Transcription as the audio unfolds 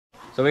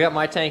So we got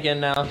my tank in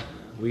now.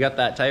 We got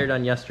that tire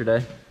done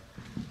yesterday.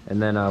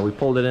 And then we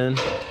pulled it in.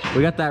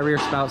 We got that rear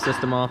spout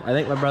system off. I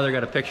think my brother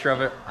got a picture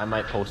of it. I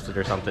might post it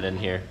or something in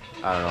here.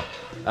 I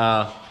don't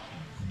know.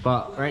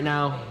 But right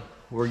now,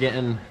 we're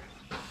getting,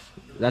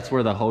 that's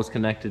where the hose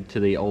connected to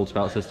the old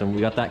spout system.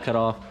 We got that cut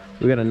off.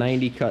 We got a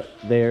 90 cut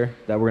there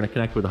that we're gonna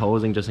connect with the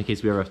hosing just in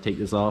case we ever have to take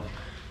this off.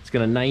 It's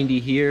gonna 90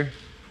 here,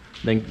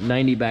 then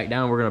 90 back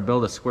down. We're gonna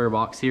build a square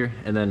box here,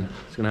 and then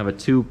it's gonna have a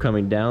tube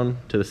coming down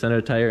to the center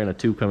of the tire and a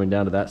tube coming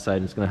down to that side.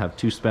 And it's gonna have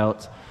 2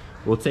 spouts.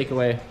 We'll take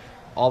away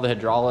all the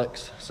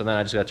hydraulics, so then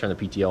I just gotta turn the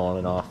PTO on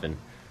and off, and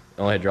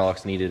the only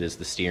hydraulics needed is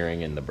the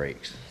steering and the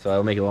brakes. So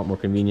that'll make it a lot more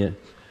convenient.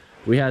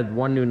 We had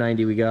one new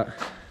 90 we got.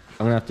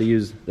 I'm gonna have to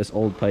use this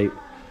old pipe.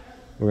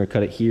 We're gonna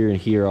cut it here and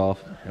here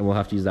off, and we'll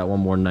have to use that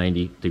one more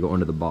 90 to go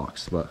into the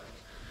box, but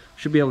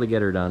should be able to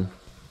get her done.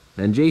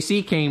 And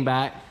JC came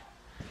back,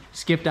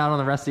 skipped out on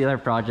the rest of the other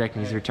project,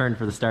 and he's returned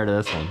for the start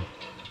of this one.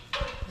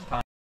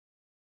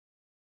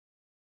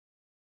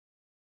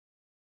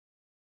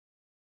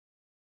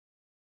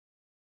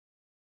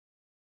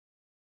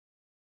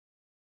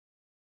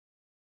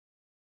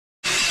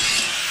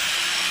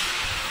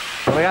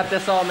 So we got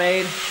this all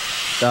made,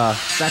 the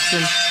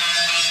section.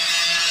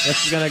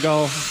 This is gonna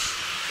go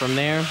from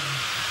there.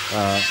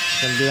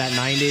 Gonna do that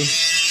 90.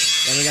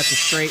 Then we got the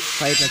straight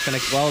pipe that's gonna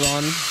weld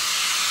on,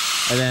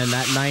 and then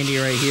that 90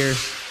 right here.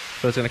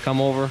 So it's gonna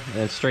come over and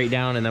then straight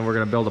down, and then we're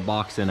gonna build a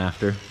box in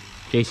after.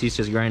 JC's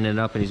just grinding it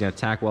up, and he's gonna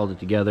tack weld it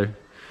together. And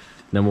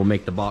then we'll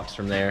make the box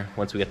from there.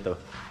 Once we get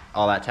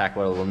all that tack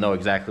weld, we'll know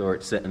exactly where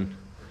it's sitting.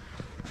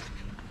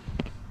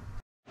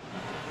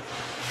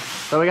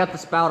 So we got the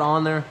spout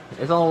on there.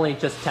 It's only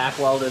just tack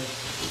welded.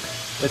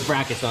 This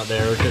bracket's not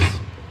there. We're just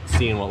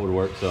seeing what would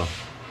work, so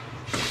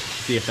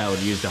see if that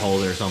would use to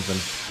hold it or something.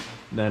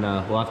 Then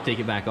we'll have to take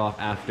it back off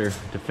after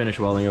to finish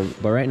welding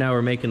it. But right now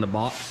we're making the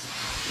box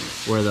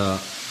where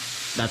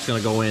that's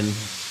gonna go in,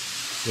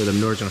 where the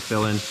manure's gonna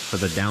fill in for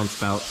the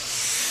downspout.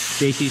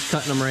 JC's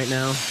cutting them right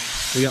now.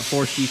 We got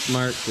 4 sheets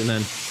marked, and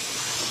then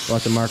we'll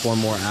have to mark one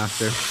more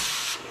after.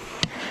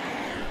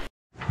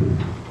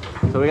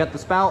 So we got the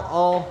spout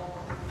all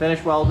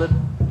finished welded,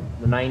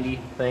 the 90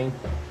 thing.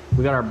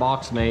 We got our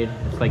box made.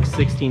 It's like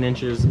 16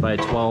 inches by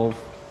 12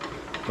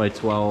 by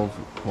 12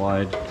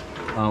 wide.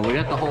 We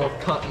got the hole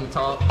cut in the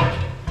top.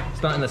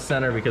 It's not in the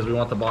center because we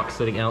want the box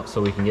sitting out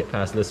so we can get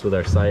past this with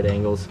our side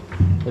angles.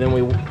 And then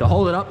to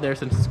hold it up there,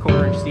 since it's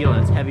 1/4 inch steel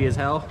and it's heavy as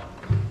hell,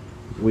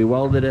 we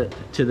welded it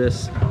to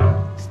this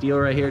steel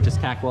right here, just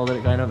tack welded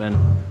it kind of, and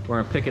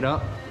we're gonna pick it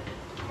up,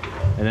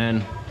 and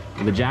then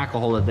the jack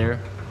will hold it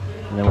there,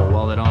 and then we'll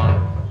weld it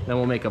on. Then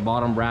we'll make a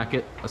bottom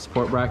bracket, a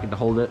support bracket to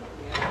hold it.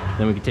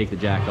 Then we can take the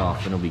jack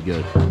off and it'll be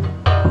good.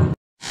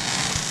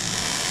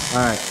 All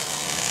right,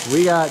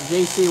 we got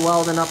JC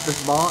welding up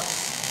this box.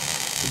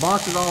 The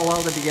box is all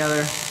welded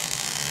together.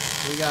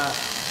 We got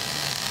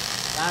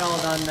that all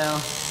done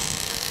now.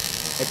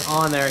 It's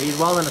on there. He's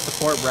welding a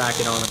support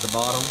bracket on at the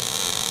bottom,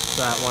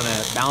 so that when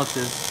it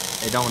bounces,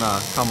 it don't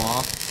come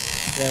off.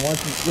 Then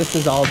once this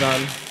is all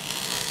done,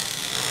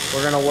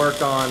 we're gonna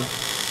work on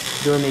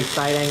doing these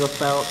side angle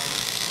spouts.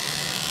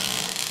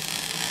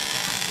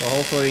 So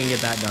hopefully we can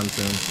get that done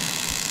soon.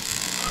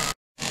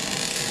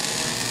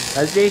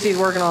 As JC's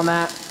working on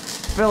that,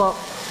 Philip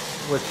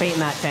was painting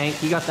that tank.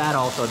 He got that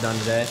also done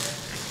today.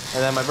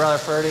 And then my brother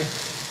Ferdy,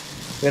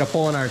 we had to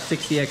pull in our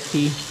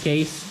 60XT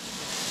case.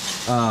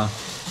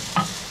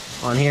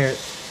 On here,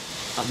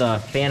 the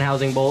fan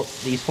housing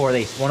bolts, these 4,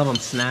 one of them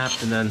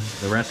snapped and then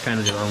the rest kind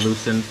of just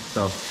loosened.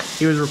 So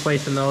he was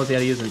replacing those. He had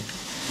to use an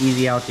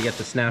easy out to get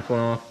the snap one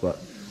off, but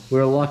we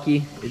were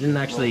lucky. It didn't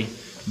actually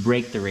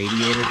break the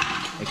radiator.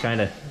 It kind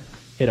of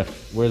hit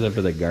where's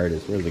the guard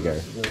is? Where's the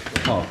guard?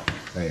 Oh,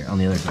 right here on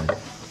the other side.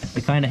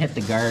 It kind of hit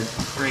the guard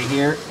right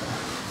here.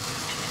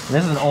 And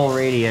this is an old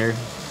radiator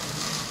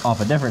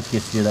off a different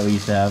skid steer that we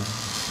used to have.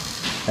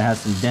 It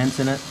has some dents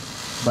in it,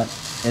 but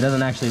it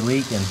doesn't actually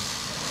leak. And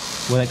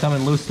with it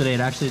coming loose today, it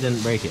actually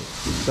didn't break it.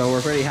 So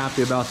we're pretty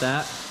happy about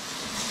that.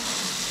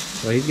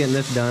 So he's getting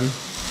this done.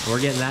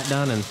 We're getting that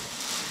done, and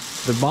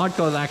the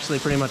Bodco is actually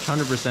pretty much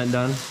 100%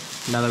 done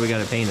now that we got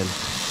it painted.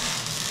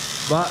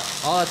 But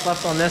all that's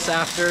left on this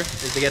after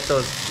is to get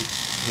those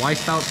Y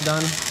spouts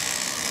done.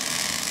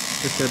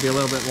 Just gonna be a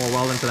little bit more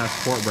welding for that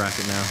support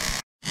bracket now.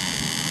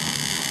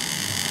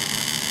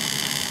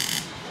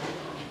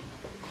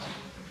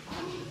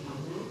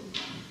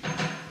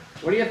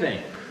 What do you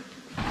think?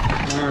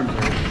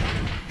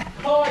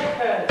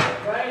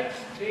 Right?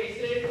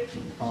 JC?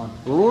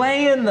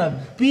 Laying the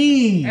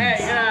bead. Hey,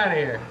 get out of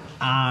here.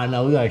 Ah,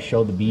 no, we gotta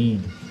show the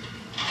bead.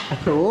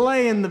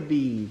 Laying the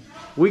bead.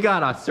 We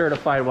got a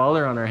certified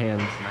welder on our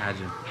hands.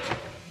 Imagine.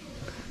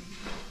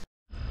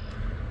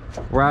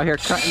 We're out here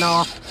cutting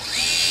off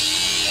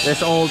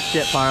this old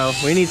shit pile.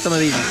 We need some of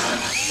these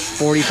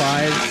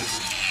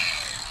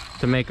 45s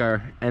to make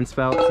our end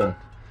spouts, and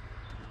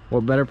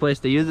what better place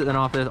to use it than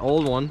off this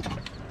old one.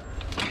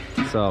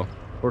 So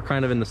we're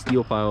kind of in the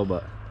steel pile,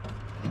 but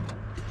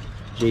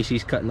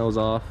JC's cutting those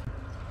off.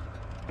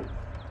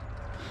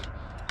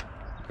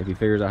 if he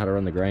figures out how to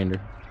run the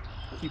grinder.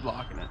 Keep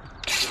locking it.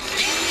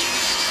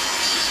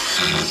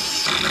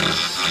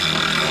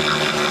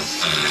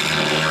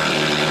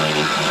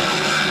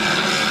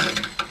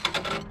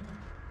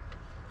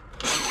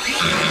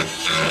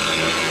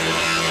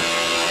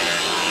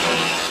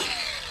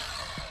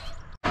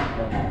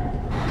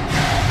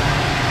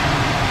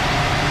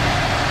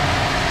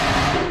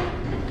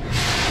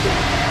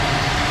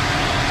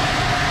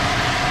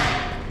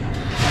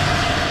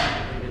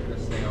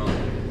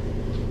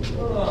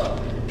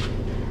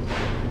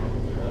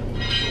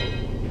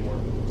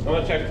 I'm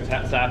gonna check the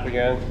sap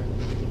again.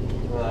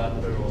 Yeah,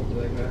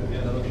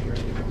 that looks great.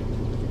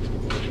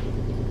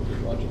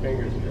 Watch your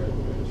fingers here.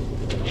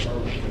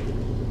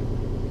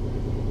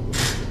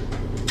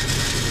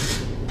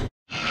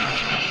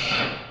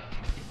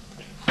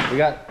 We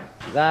got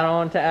that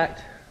on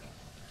tacked.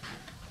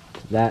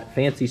 That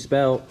fancy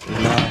spout is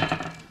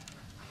now,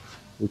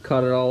 we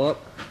cut it all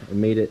up and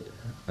made it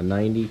a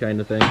 90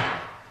 kind of thing.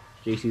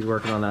 JC's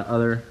working on that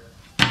other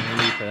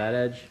 90 for that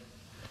edge.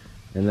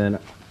 And then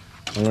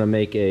I'm gonna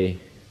make a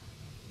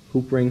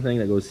hoop ring thing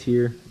that goes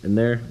here and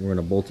there. We're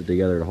gonna bolt it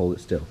together to hold it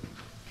still.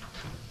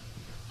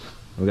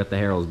 We got the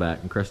Harrells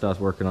back, and Christoph's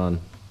working on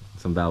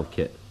some valve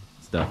kit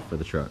stuff for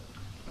the truck.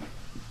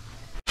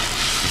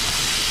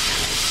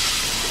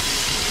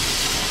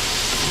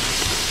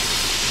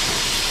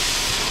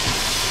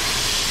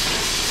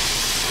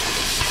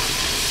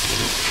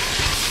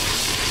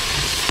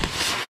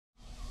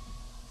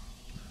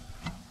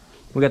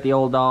 We got the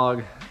old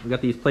dog. We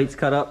got these plates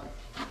cut up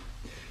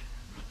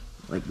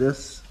like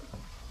this.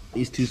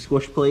 These two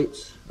squish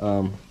plates.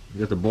 We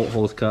got the bolt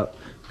holes cut.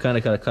 Kind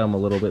of gotta cut them a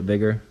little bit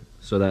bigger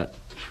so that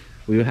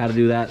we had to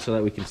do that so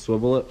that we can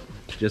swivel it,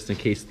 just in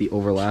case the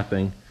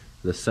overlapping,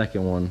 the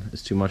second one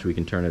is too much. We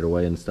can turn it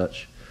away and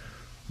such.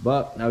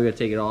 But now we gotta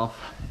take it off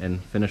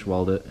and finish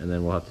weld it, and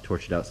then we'll have to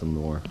torch it out some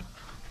more.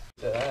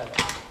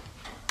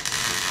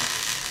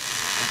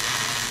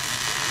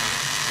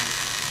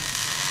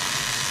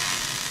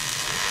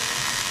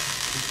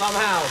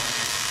 Somehow,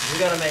 we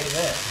gotta make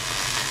this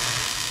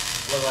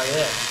look like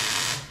this.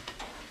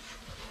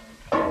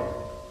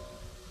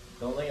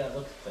 Don't think that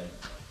looks the same.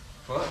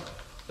 What?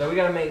 So we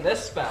gotta make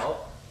this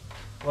spout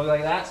look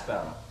like that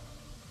spout.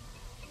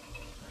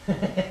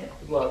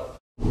 Look.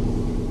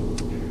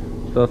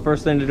 So the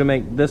first thing to do to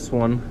make this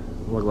one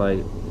look like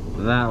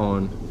that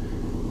one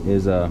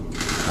is I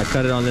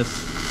cut it on this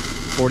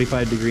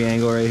 45-degree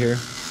angle right here.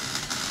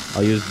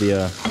 I'll use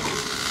the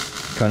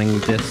cutting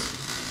disc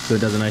so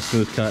it does a nice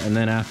smooth cut, and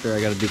then after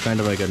I got to do kind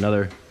of like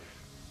another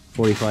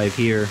 45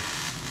 here.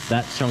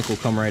 That chunk will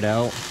come right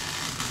out,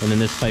 and then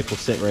this pipe will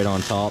sit right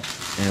on top,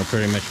 and it'll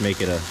pretty much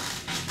make it a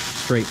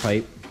straight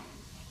pipe.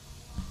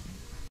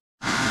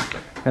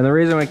 And the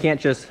reason I can't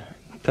just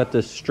cut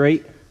this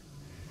straight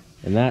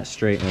and that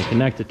straight and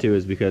connect the two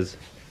is because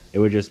it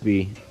would just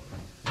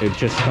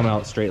come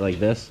out straight like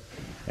this,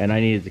 and I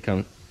needed to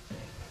come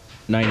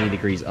 90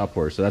 degrees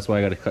upward, so that's why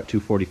I got to cut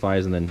two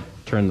 45s and then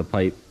turn the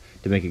pipe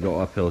to make it go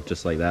uphill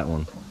just like that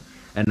one.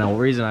 And now the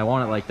reason I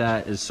want it like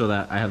that is so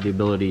that I have the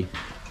ability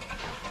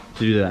to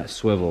do that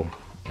swivel.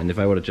 And if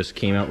I would have just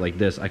came out like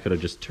this, I could have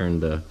just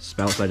turned the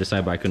spout side to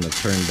side, but I couldn't have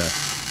turned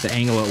the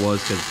angle it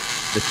was, because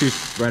the two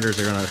spreaders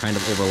are gonna kind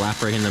of overlap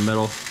right in the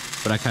middle,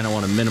 but I kind of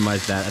want to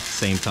minimize that at the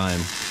same time.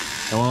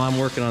 And while I'm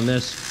working on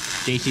this,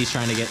 JC's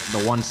trying to get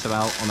the one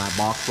spout on that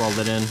box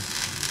welded in,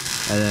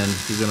 and then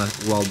he's gonna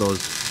weld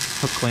those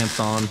hook clamps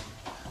on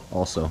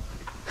also.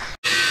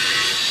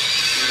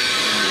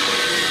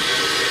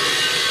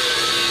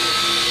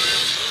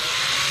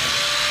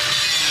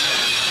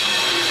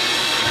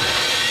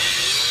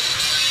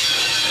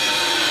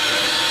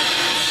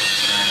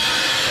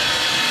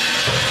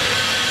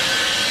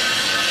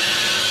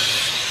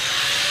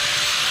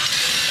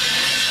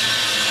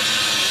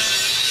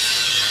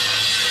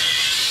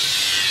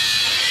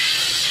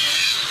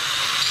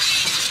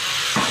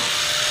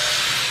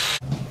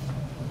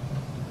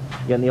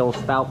 Getting the old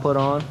spout put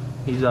on.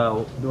 He's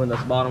doing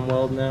this bottom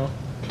weld now.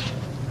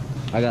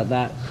 I got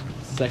that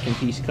second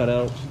piece cut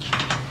out.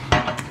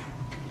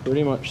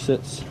 Pretty much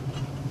sits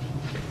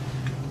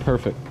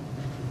perfect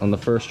on the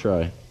first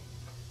try.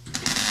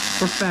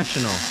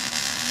 Professional.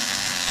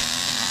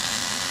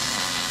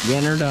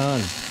 Getting her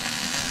done.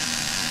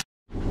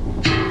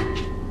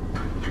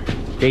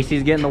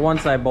 JC's getting the one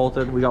side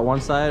bolted. We got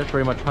one side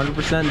pretty much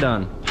 100%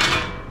 done.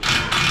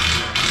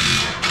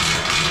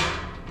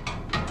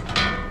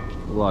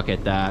 Look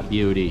at that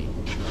beauty.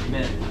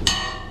 Man.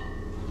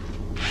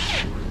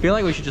 Feel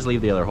like we should just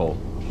leave the other hole.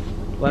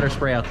 Let her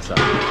spray out the side.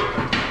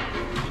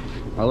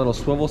 Our little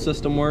swivel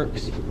system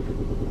works.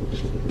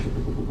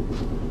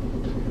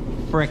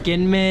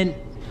 Frickin' mint.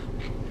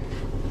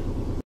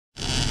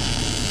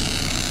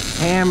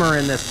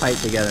 Hammering this pipe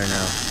together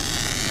now.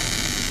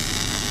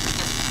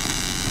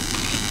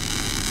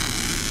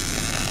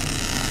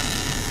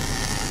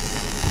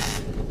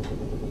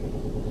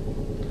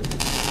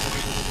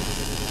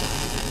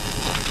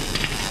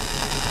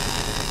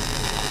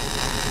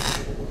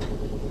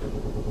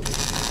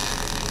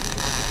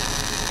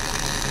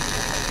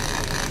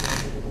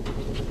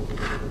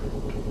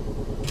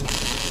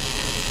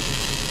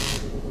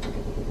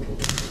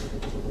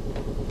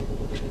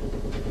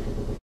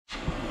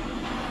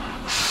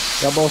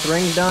 Got both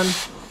rings done.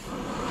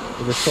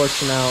 We're just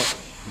torching out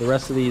the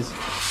rest of these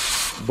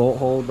bolt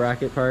hole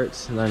bracket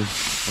parts, and then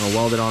I'm gonna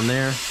weld it on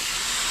there,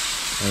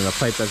 and the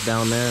pipe that's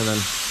down there, and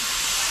then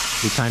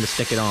we kind of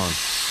stick it on.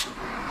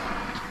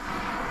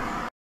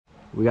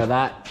 We got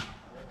that,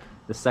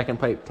 the second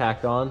pipe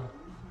tacked on,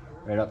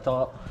 right up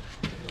top.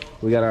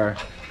 We got our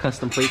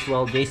custom pleats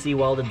weld. JC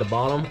welded the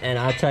bottom, and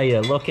I'll tell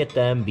you, look at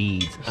them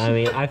beads. I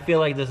mean, I feel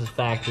like this is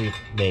factory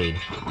made.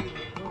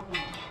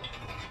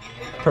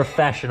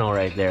 Professional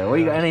right there. What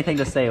do you got anything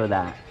to say with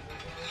that?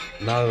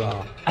 Not at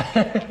all.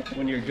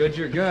 When you're good,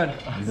 you're good.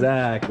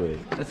 Exactly.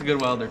 That's a good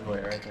welder for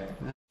you right there.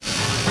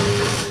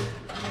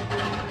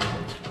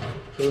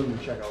 Boom,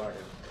 check out our.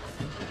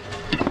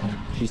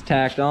 She's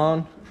tacked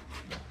on.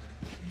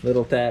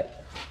 Little tack,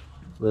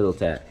 little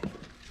tack.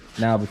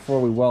 Now, before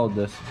we weld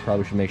this,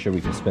 probably should make sure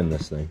we can spin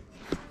this thing.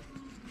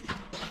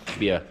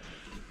 Be a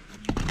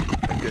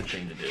good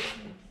thing to do.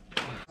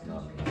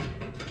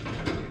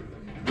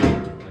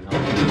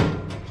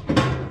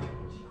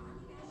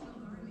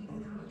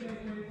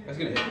 That's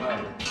gonna hit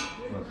fire.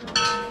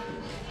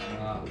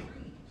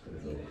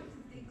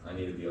 I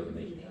need to be able to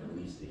make it at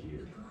least to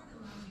here.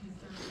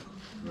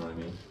 You know what I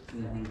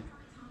mean?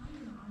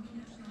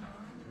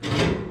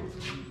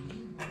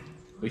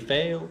 We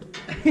failed.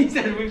 He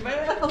said we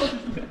failed.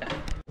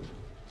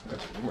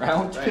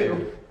 Round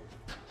two.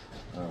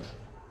 Oh.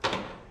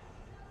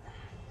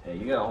 Hey,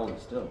 you gotta hold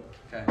it still.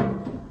 Okay.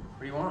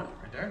 Where do you want it?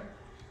 Right there?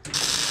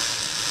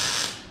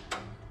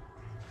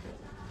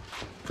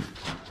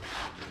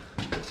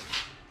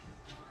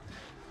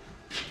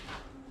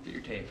 Get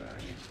your tape out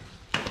of here.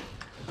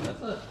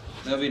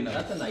 That'd be nice.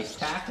 That's a nice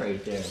tack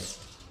right there.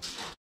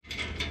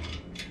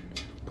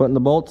 Putting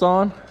the bolts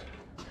on.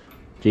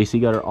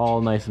 JC got her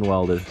all nice and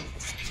welded.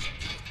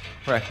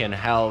 Freaking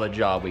hell of a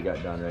job we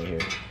got done right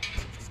here.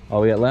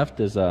 All we got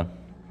left is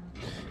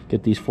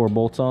get these 4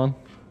 bolts on,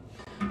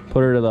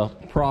 put her to the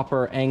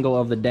proper angle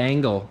of the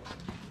dangle,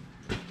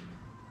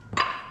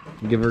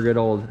 give her a good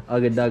old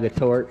ugga dugga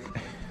torque,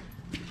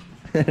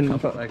 and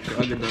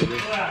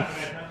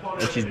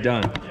she's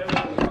done.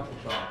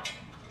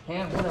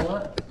 Yeah,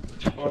 what?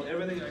 On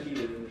everything I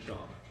needed in the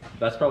shop.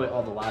 That's probably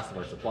all the last of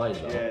our supplies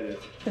though. Yeah, it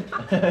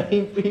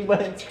is. he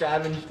went and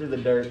scavenged through the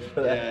dirt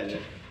for that. Yeah, it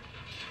is.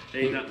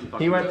 Ain't nothing He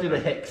fucking went good. through the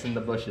hicks and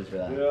the bushes for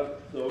that. Yeah,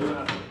 so we're gonna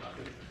have to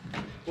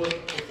put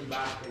them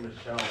back in the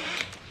shop.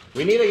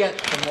 We need to get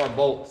some more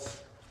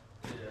bolts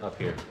up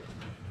here.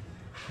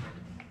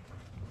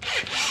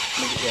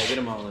 Yeah, get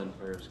them all in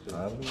first.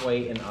 I'm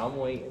waiting.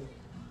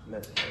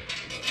 I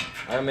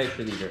gotta make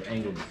sure these are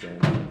angled the same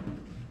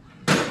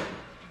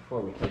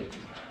before we take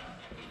them.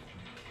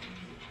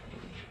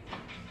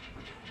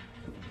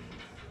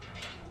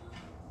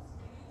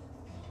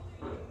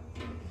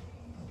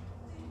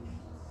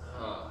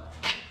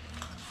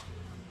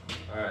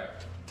 Alright,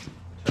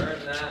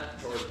 turn that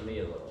towards me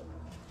a little.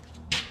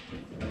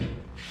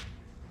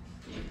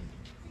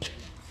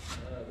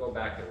 Go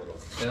back a little.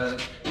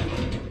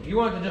 You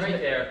want to just Right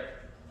there.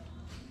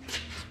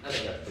 I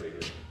think that's pretty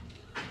good.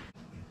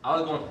 I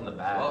was going from the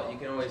back. Well, you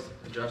can always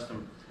adjust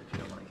them if you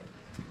don't like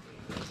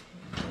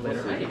it.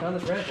 Later. We'll see. You found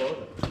this ramp, what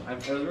was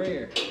it? It was right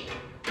here.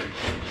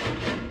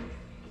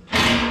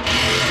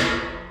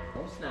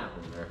 Don't snap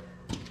them there.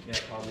 Yeah,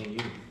 probably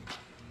you.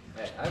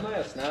 Hey, I might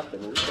have snapped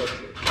them. We're supposed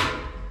to.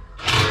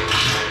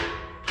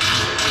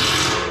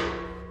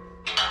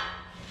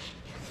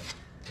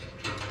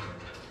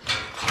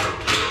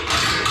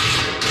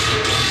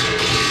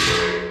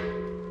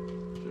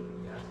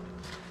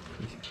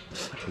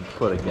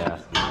 Put a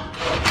gasket.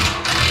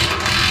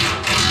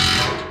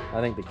 I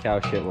think the cow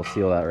shit will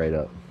seal that right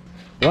up.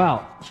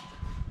 Wow,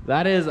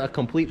 that is a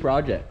complete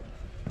project.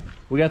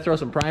 We gotta throw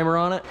some primer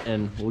on it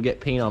and we'll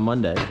get paint on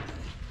Monday.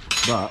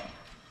 But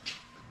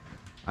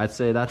I'd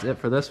say that's it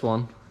for this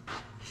one.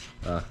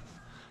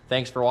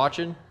 Thanks for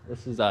watching.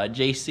 This is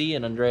JC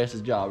and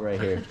Andreas' job right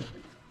here.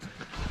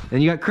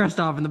 And you got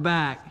Christoph in the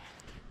back.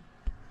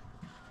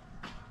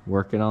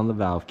 Working on the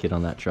valve kit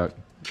on that truck.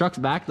 Truck's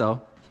back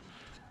though.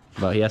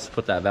 But he has to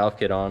put that valve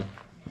kit on,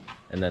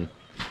 and then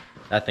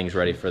that thing's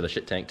ready for the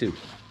shit tank too.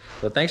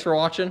 So thanks for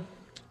watching.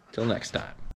 Till next time.